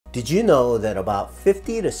Did you know that about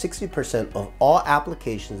 50 to 60% of all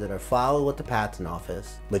applications that are filed with the Patent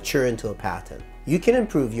Office mature into a patent? You can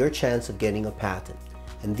improve your chance of getting a patent,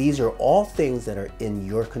 and these are all things that are in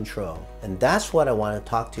your control. And that's what I want to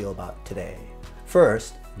talk to you about today.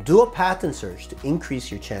 First, do a patent search to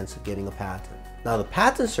increase your chance of getting a patent. Now, the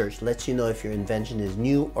patent search lets you know if your invention is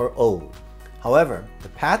new or old. However, the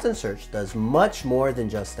patent search does much more than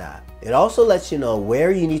just that. It also lets you know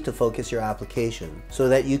where you need to focus your application so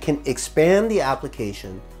that you can expand the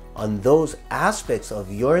application on those aspects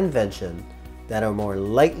of your invention that are more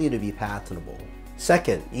likely to be patentable.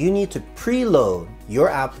 Second, you need to preload your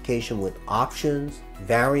application with options,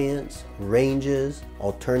 variants, ranges,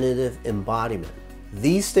 alternative embodiment.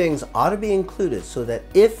 These things ought to be included so that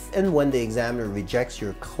if and when the examiner rejects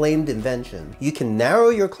your claimed invention, you can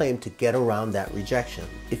narrow your claim to get around that rejection.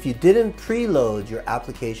 If you didn't preload your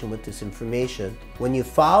application with this information when you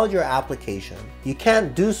filed your application, you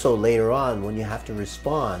can't do so later on when you have to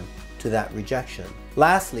respond to that rejection.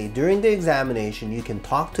 Lastly, during the examination, you can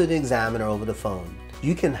talk to the examiner over the phone.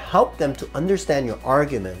 You can help them to understand your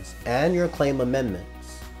arguments and your claim amendment.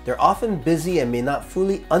 They're often busy and may not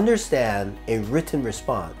fully understand a written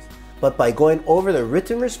response, but by going over the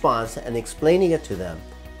written response and explaining it to them,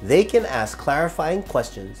 they can ask clarifying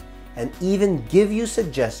questions and even give you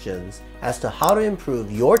suggestions as to how to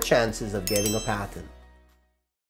improve your chances of getting a patent.